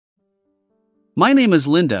My name is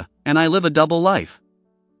Linda, and I live a double life.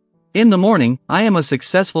 In the morning, I am a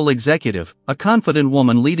successful executive, a confident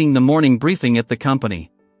woman leading the morning briefing at the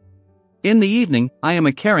company. In the evening, I am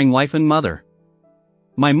a caring wife and mother.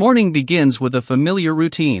 My morning begins with a familiar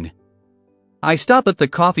routine. I stop at the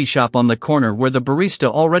coffee shop on the corner where the barista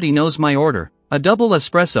already knows my order, a double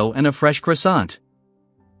espresso and a fresh croissant.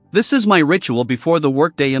 This is my ritual before the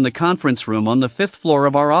workday in the conference room on the 5th floor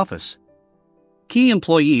of our office. Key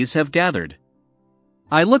employees have gathered.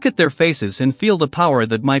 I look at their faces and feel the power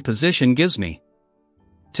that my position gives me.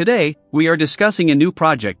 Today, we are discussing a new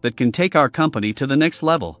project that can take our company to the next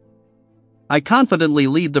level. I confidently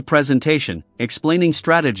lead the presentation, explaining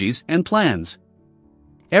strategies and plans.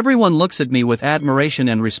 Everyone looks at me with admiration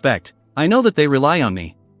and respect. I know that they rely on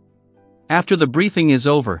me. After the briefing is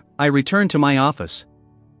over, I return to my office.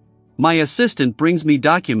 My assistant brings me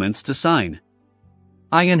documents to sign.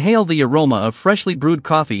 I inhale the aroma of freshly brewed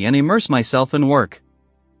coffee and immerse myself in work.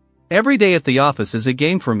 Every day at the office is a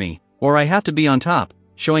game for me, or I have to be on top,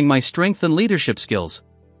 showing my strength and leadership skills.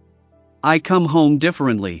 I come home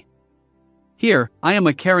differently. Here, I am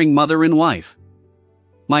a caring mother and wife.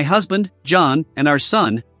 My husband, John, and our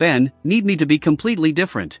son, Ben, need me to be completely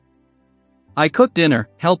different. I cook dinner,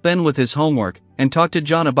 help Ben with his homework, and talk to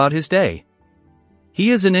John about his day.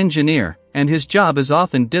 He is an engineer, and his job is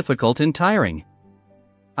often difficult and tiring.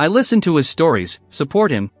 I listen to his stories, support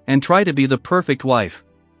him, and try to be the perfect wife.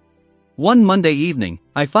 One Monday evening,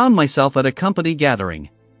 I found myself at a company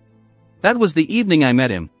gathering. That was the evening I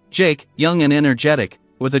met him, Jake, young and energetic,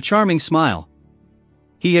 with a charming smile.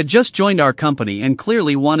 He had just joined our company and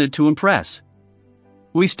clearly wanted to impress.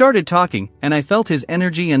 We started talking, and I felt his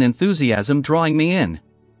energy and enthusiasm drawing me in.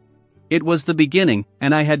 It was the beginning,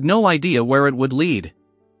 and I had no idea where it would lead.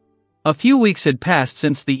 A few weeks had passed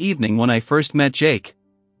since the evening when I first met Jake.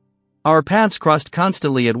 Our paths crossed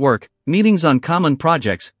constantly at work, meetings on common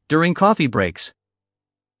projects, during coffee breaks.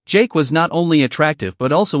 Jake was not only attractive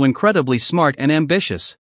but also incredibly smart and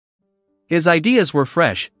ambitious. His ideas were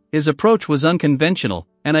fresh, his approach was unconventional,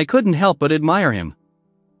 and I couldn't help but admire him.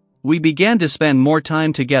 We began to spend more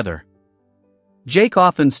time together. Jake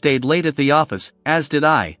often stayed late at the office, as did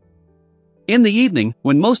I. In the evening,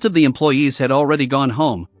 when most of the employees had already gone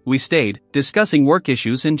home, we stayed, discussing work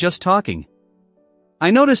issues and just talking.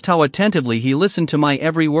 I noticed how attentively he listened to my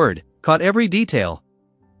every word, caught every detail.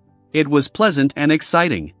 It was pleasant and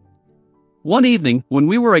exciting. One evening, when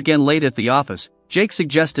we were again late at the office, Jake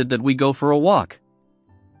suggested that we go for a walk.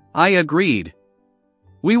 I agreed.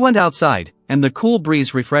 We went outside, and the cool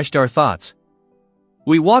breeze refreshed our thoughts.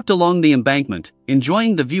 We walked along the embankment,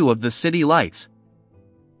 enjoying the view of the city lights.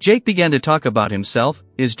 Jake began to talk about himself,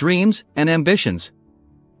 his dreams, and ambitions.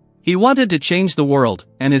 He wanted to change the world,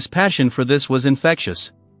 and his passion for this was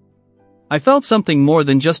infectious. I felt something more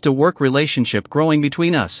than just a work relationship growing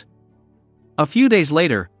between us. A few days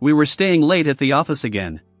later, we were staying late at the office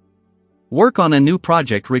again. Work on a new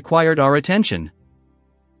project required our attention.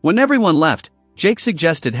 When everyone left, Jake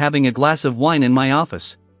suggested having a glass of wine in my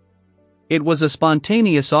office. It was a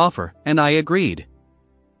spontaneous offer, and I agreed.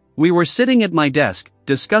 We were sitting at my desk,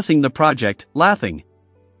 discussing the project, laughing.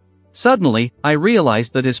 Suddenly, I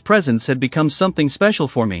realized that his presence had become something special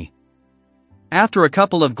for me. After a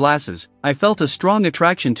couple of glasses, I felt a strong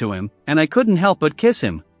attraction to him, and I couldn't help but kiss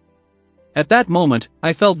him. At that moment,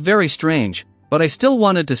 I felt very strange, but I still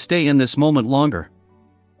wanted to stay in this moment longer.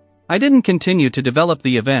 I didn't continue to develop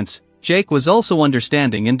the events. Jake was also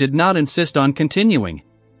understanding and did not insist on continuing.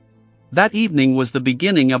 That evening was the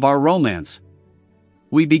beginning of our romance.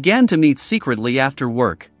 We began to meet secretly after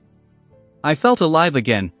work. I felt alive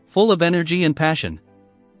again, full of energy and passion.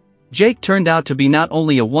 Jake turned out to be not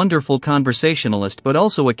only a wonderful conversationalist but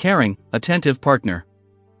also a caring, attentive partner.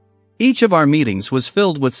 Each of our meetings was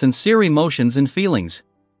filled with sincere emotions and feelings.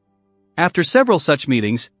 After several such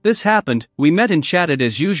meetings, this happened. We met and chatted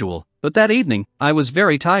as usual, but that evening, I was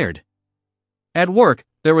very tired. At work,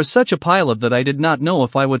 there was such a pileup that I did not know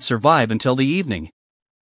if I would survive until the evening.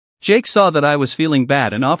 Jake saw that I was feeling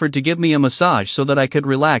bad and offered to give me a massage so that I could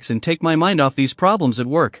relax and take my mind off these problems at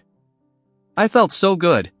work. I felt so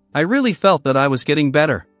good. I really felt that I was getting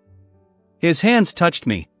better. His hands touched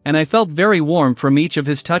me, and I felt very warm from each of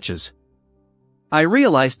his touches. I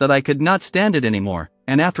realized that I could not stand it anymore,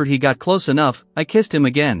 and after he got close enough, I kissed him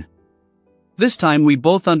again. This time we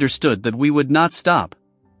both understood that we would not stop.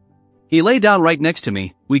 He lay down right next to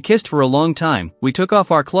me, we kissed for a long time, we took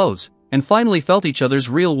off our clothes, and finally felt each other's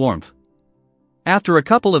real warmth. After a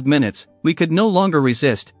couple of minutes, we could no longer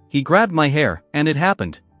resist. He grabbed my hair, and it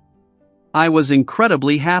happened. I was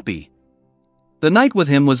incredibly happy. The night with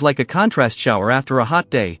him was like a contrast shower after a hot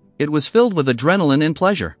day. It was filled with adrenaline and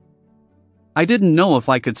pleasure. I didn't know if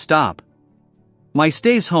I could stop. My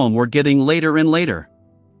stays home were getting later and later.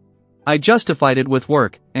 I justified it with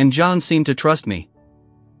work, and John seemed to trust me.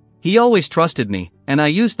 He always trusted me, and I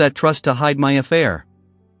used that trust to hide my affair.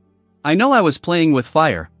 I know I was playing with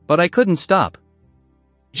fire, but I couldn't stop.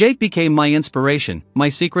 Jake became my inspiration, my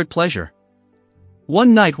secret pleasure.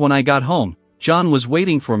 One night when I got home, John was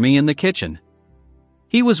waiting for me in the kitchen.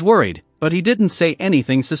 He was worried, but he didn't say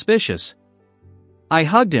anything suspicious. I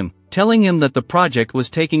hugged him, telling him that the project was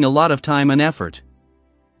taking a lot of time and effort.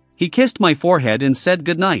 He kissed my forehead and said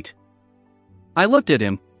goodnight. I looked at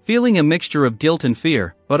him, feeling a mixture of guilt and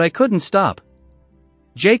fear, but I couldn't stop.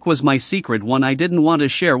 Jake was my secret one I didn't want to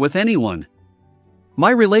share with anyone.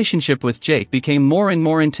 My relationship with Jake became more and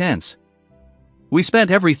more intense. We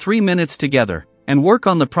spent every 3 minutes together, and work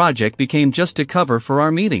on the project became just a cover for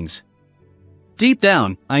our meetings. Deep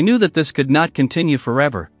down, I knew that this could not continue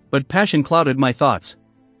forever, but passion clouded my thoughts.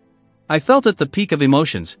 I felt at the peak of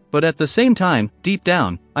emotions, but at the same time, deep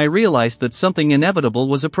down, I realized that something inevitable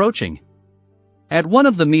was approaching. At one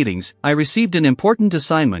of the meetings, I received an important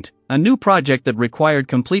assignment, a new project that required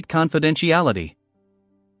complete confidentiality.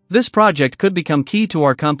 This project could become key to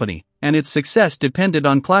our company, and its success depended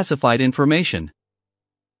on classified information.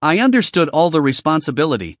 I understood all the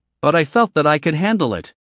responsibility, but I felt that I could handle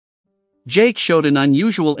it. Jake showed an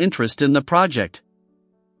unusual interest in the project.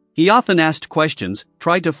 He often asked questions,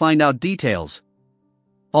 tried to find out details.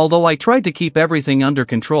 Although I tried to keep everything under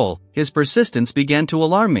control, his persistence began to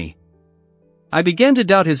alarm me. I began to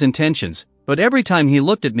doubt his intentions, but every time he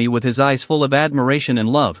looked at me with his eyes full of admiration and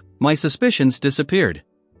love, my suspicions disappeared.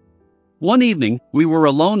 One evening, we were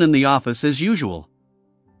alone in the office as usual.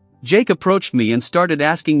 Jake approached me and started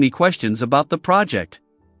asking me questions about the project.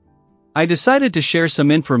 I decided to share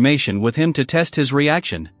some information with him to test his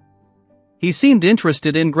reaction. He seemed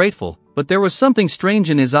interested and grateful, but there was something strange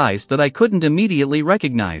in his eyes that I couldn't immediately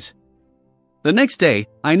recognize. The next day,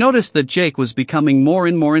 I noticed that Jake was becoming more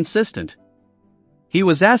and more insistent. He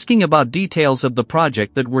was asking about details of the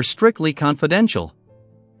project that were strictly confidential.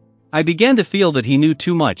 I began to feel that he knew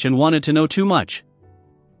too much and wanted to know too much.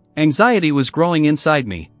 Anxiety was growing inside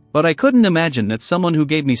me, but I couldn't imagine that someone who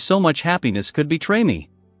gave me so much happiness could betray me.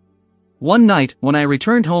 One night, when I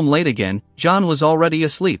returned home late again, John was already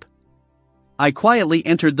asleep. I quietly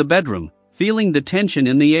entered the bedroom, feeling the tension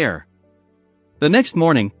in the air. The next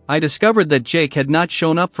morning, I discovered that Jake had not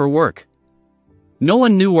shown up for work. No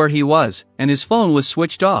one knew where he was, and his phone was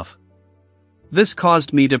switched off. This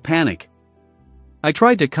caused me to panic. I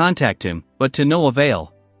tried to contact him, but to no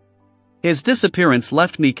avail. His disappearance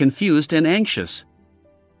left me confused and anxious.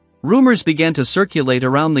 Rumors began to circulate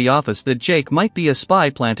around the office that Jake might be a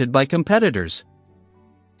spy planted by competitors.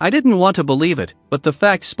 I didn't want to believe it, but the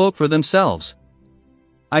facts spoke for themselves.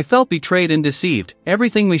 I felt betrayed and deceived,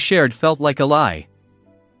 everything we shared felt like a lie.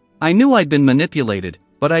 I knew I'd been manipulated,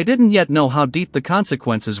 but I didn't yet know how deep the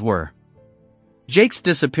consequences were. Jake's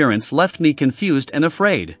disappearance left me confused and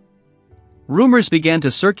afraid. Rumors began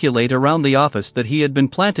to circulate around the office that he had been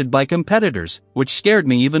planted by competitors, which scared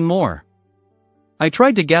me even more. I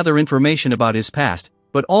tried to gather information about his past,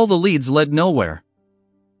 but all the leads led nowhere.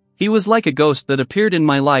 He was like a ghost that appeared in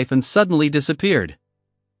my life and suddenly disappeared.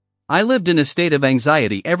 I lived in a state of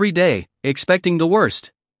anxiety every day, expecting the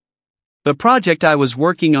worst. The project I was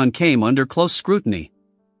working on came under close scrutiny.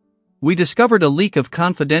 We discovered a leak of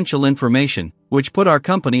confidential information, which put our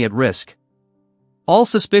company at risk. All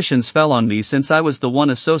suspicions fell on me since I was the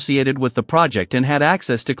one associated with the project and had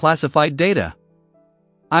access to classified data.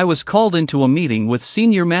 I was called into a meeting with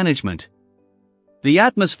senior management. The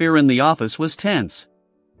atmosphere in the office was tense.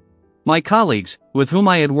 My colleagues, with whom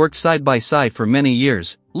I had worked side by side for many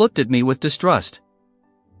years, looked at me with distrust.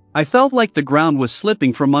 I felt like the ground was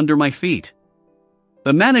slipping from under my feet.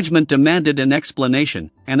 The management demanded an explanation,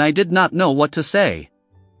 and I did not know what to say.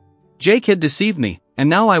 Jake had deceived me, and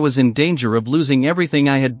now I was in danger of losing everything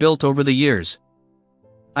I had built over the years.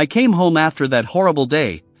 I came home after that horrible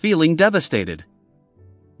day, feeling devastated.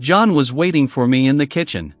 John was waiting for me in the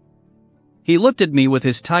kitchen. He looked at me with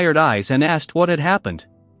his tired eyes and asked what had happened.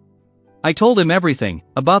 I told him everything,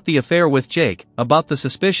 about the affair with Jake, about the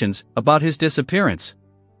suspicions, about his disappearance.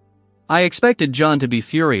 I expected John to be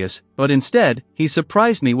furious, but instead, he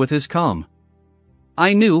surprised me with his calm.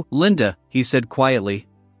 I knew, Linda, he said quietly.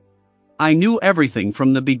 I knew everything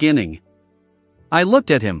from the beginning. I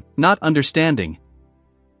looked at him, not understanding.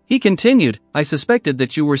 He continued, I suspected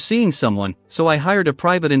that you were seeing someone, so I hired a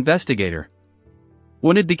private investigator.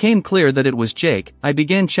 When it became clear that it was Jake, I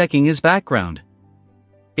began checking his background.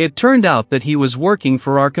 It turned out that he was working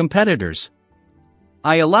for our competitors.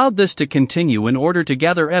 I allowed this to continue in order to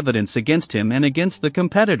gather evidence against him and against the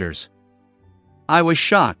competitors. I was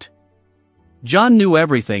shocked. John knew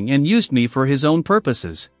everything and used me for his own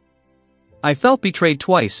purposes. I felt betrayed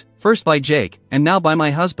twice, first by Jake, and now by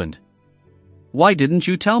my husband. Why didn't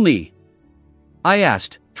you tell me? I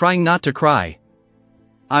asked, trying not to cry.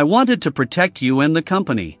 I wanted to protect you and the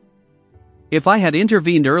company. If I had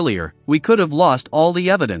intervened earlier, we could have lost all the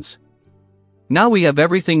evidence. Now we have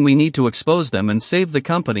everything we need to expose them and save the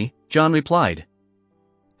company, John replied.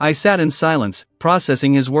 I sat in silence,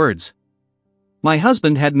 processing his words. My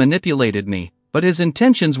husband had manipulated me, but his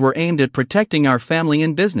intentions were aimed at protecting our family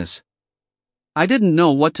and business. I didn't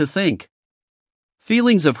know what to think.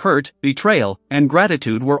 Feelings of hurt, betrayal, and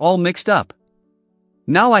gratitude were all mixed up.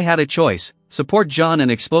 Now I had a choice: support John and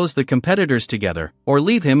expose the competitors together, or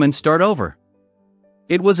leave him and start over.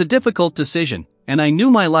 It was a difficult decision, and I knew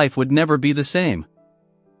my life would never be the same.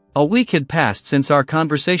 A week had passed since our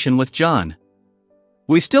conversation with John.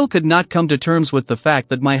 We still could not come to terms with the fact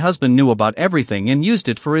that my husband knew about everything and used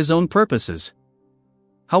it for his own purposes.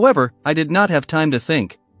 However, I did not have time to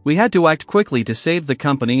think. We had to act quickly to save the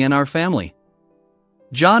company and our family.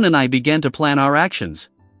 John and I began to plan our actions.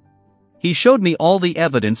 He showed me all the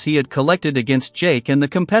evidence he had collected against Jake and the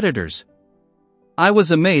competitors. I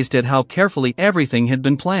was amazed at how carefully everything had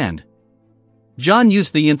been planned. John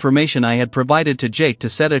used the information I had provided to Jake to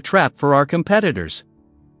set a trap for our competitors.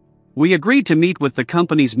 We agreed to meet with the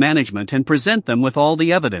company's management and present them with all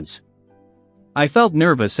the evidence. I felt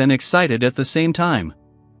nervous and excited at the same time.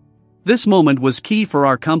 This moment was key for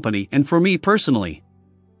our company and for me personally.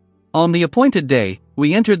 On the appointed day,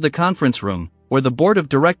 we entered the conference room, where the board of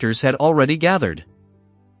directors had already gathered.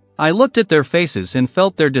 I looked at their faces and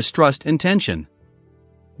felt their distrust and tension.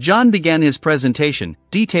 John began his presentation,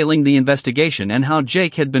 detailing the investigation and how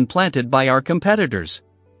Jake had been planted by our competitors.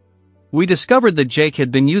 We discovered that Jake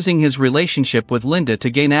had been using his relationship with Linda to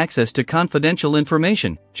gain access to confidential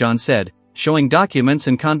information, John said, showing documents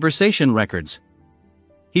and conversation records.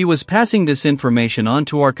 He was passing this information on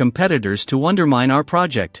to our competitors to undermine our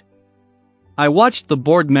project. I watched the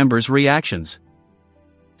board members' reactions.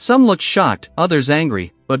 Some looked shocked, others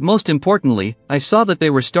angry, but most importantly, I saw that they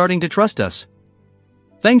were starting to trust us.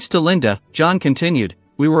 Thanks to Linda, John continued,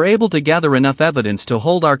 we were able to gather enough evidence to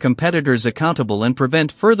hold our competitors accountable and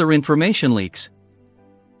prevent further information leaks.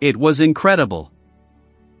 It was incredible.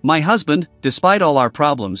 My husband, despite all our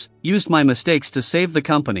problems, used my mistakes to save the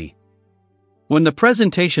company. When the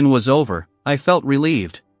presentation was over, I felt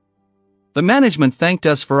relieved. The management thanked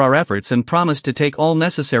us for our efforts and promised to take all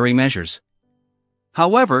necessary measures.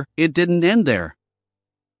 However, it didn't end there.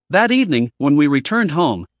 That evening, when we returned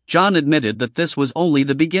home, John admitted that this was only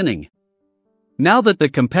the beginning. Now that the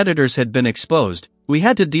competitors had been exposed, we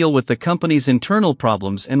had to deal with the company's internal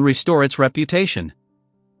problems and restore its reputation.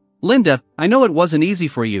 Linda, I know it wasn't easy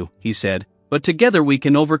for you, he said, but together we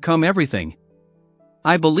can overcome everything.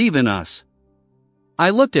 I believe in us. I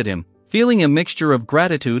looked at him, feeling a mixture of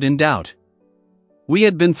gratitude and doubt. We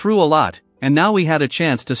had been through a lot, and now we had a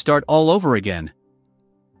chance to start all over again.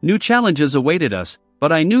 New challenges awaited us,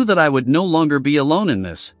 but I knew that I would no longer be alone in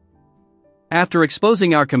this. After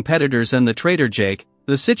exposing our competitors and the traitor Jake,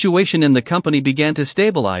 the situation in the company began to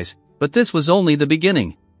stabilize, but this was only the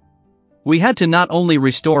beginning. We had to not only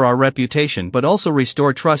restore our reputation but also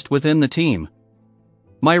restore trust within the team.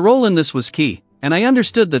 My role in this was key, and I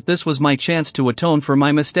understood that this was my chance to atone for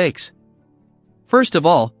my mistakes. First of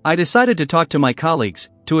all, I decided to talk to my colleagues,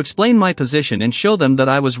 to explain my position and show them that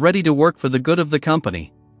I was ready to work for the good of the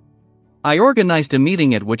company. I organized a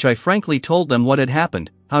meeting at which I frankly told them what had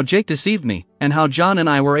happened, how Jake deceived me, and how John and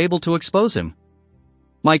I were able to expose him.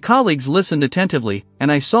 My colleagues listened attentively,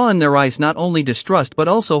 and I saw in their eyes not only distrust but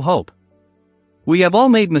also hope. We have all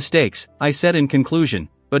made mistakes, I said in conclusion,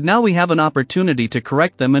 but now we have an opportunity to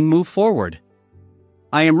correct them and move forward.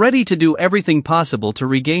 I am ready to do everything possible to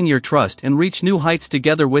regain your trust and reach new heights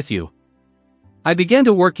together with you. I began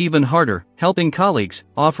to work even harder, helping colleagues,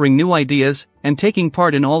 offering new ideas, and taking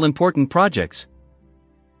part in all important projects.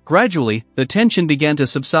 Gradually, the tension began to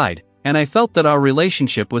subside, and I felt that our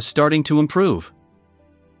relationship was starting to improve.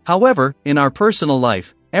 However, in our personal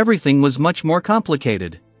life, everything was much more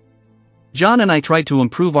complicated. John and I tried to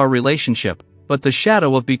improve our relationship, but the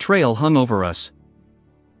shadow of betrayal hung over us.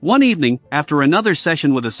 One evening, after another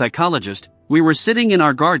session with a psychologist, we were sitting in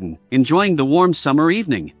our garden, enjoying the warm summer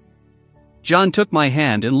evening. John took my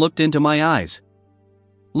hand and looked into my eyes.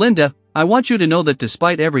 Linda, I want you to know that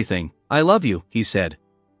despite everything, I love you, he said.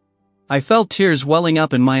 I felt tears welling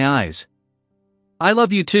up in my eyes. I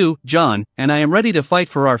love you too, John, and I am ready to fight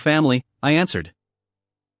for our family, I answered.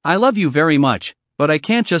 I love you very much, but I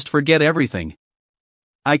can't just forget everything.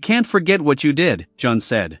 I can't forget what you did, John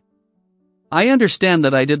said. I understand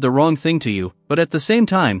that I did the wrong thing to you, but at the same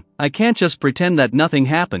time, I can't just pretend that nothing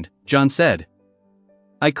happened, John said.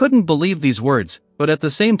 I couldn't believe these words, but at the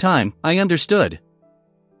same time, I understood.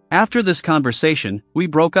 After this conversation, we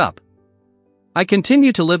broke up. I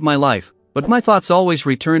continued to live my life, but my thoughts always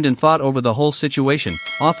returned and thought over the whole situation,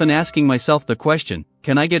 often asking myself the question,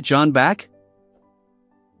 can I get John back?